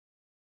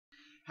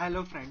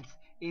Hello friends,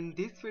 in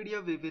this video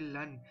we will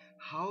learn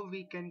how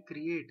we can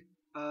create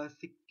a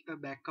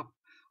backup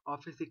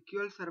of a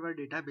SQL Server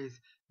database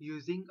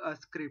using a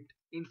script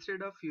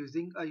instead of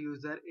using a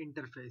user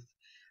interface.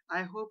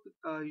 I hope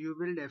you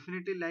will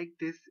definitely like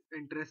this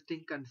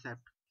interesting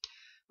concept.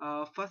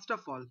 First of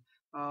all,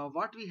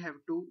 what we have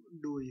to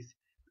do is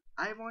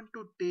I want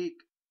to take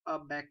a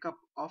backup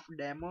of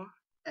demo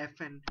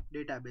fn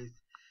database.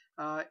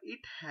 It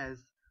has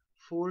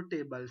four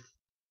tables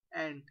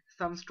and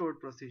some stored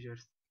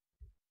procedures.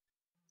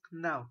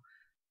 Now,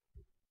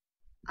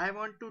 I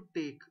want to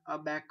take a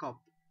backup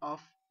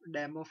of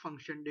demo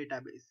function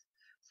database.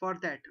 For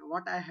that,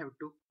 what I have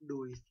to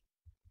do is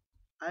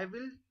I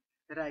will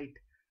write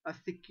a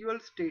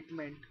SQL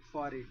statement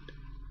for it.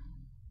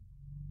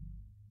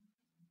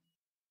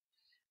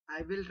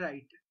 I will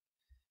write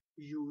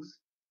use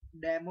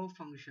demo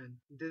function.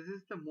 This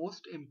is the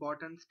most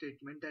important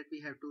statement that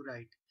we have to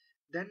write.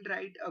 Then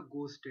write a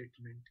go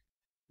statement.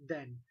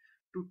 Then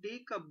to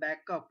take a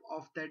backup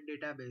of that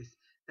database,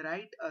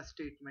 write a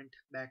statement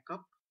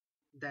backup,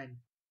 then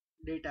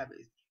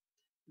database.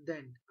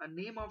 Then a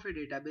name of a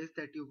database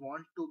that you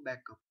want to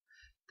backup,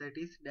 that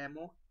is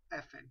demo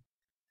fn.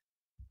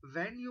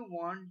 When you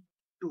want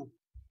to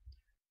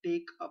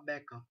take a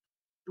backup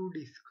to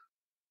disk,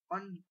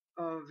 on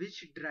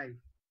which drive,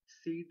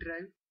 C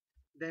drive,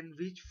 then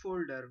which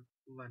folder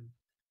one,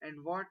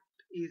 and what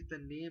is the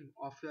name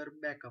of your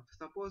backup.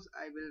 Suppose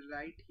I will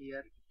write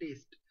here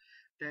test,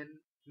 then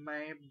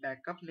my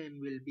backup name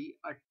will be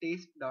a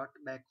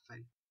test.back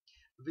file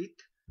with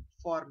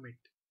format,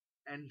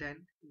 and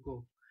then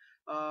go.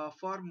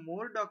 For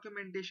more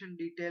documentation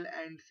detail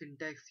and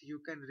syntax,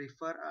 you can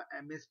refer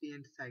a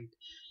MSDN site.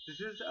 This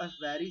is a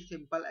very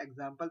simple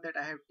example that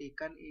I have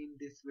taken in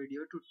this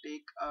video to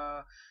take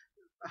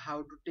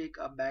how to take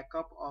a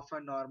backup of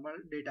a normal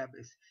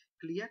database.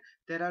 Clear?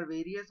 There are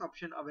various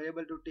options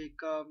available to take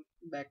a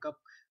backup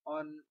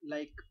on,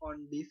 like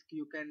on disk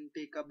you can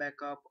take a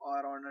backup,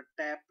 or on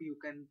a tab you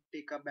can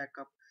take a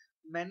backup.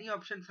 Many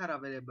options are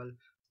available.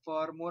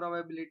 For more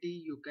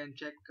availability you can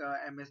check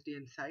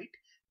MSDN site.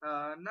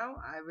 Now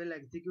I will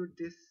execute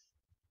this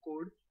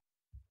code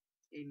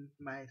in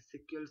my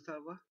SQL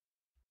server.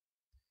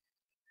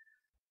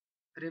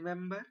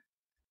 Remember,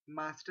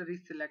 master is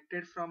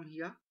selected from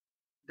here,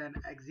 then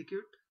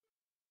execute.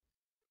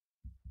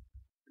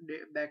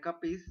 The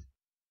backup is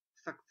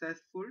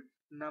successful.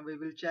 Now we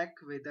will check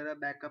whether a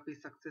backup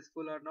is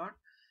successful or not.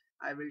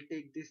 I will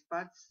take this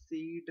path,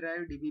 C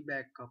drive db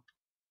backup,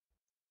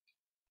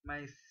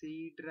 my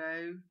C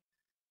drive,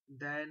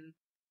 then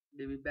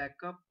db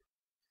backup,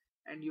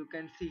 and you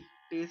can see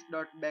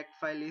test.back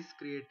file is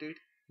created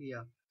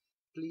here.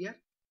 Clear?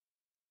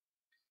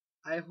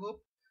 I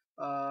hope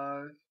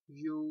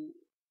you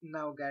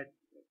now get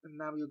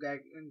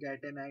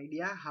an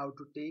idea how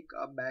to take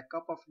a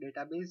backup of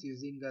database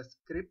using a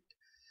script.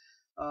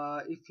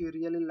 If you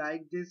really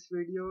like this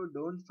video,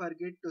 don't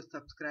forget to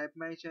subscribe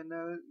my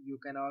channel. You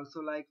can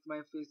also like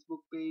my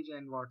Facebook page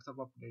and WhatsApp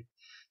update.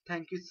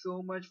 Thank you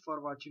so much for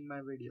watching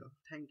my video.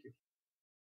 Thank you.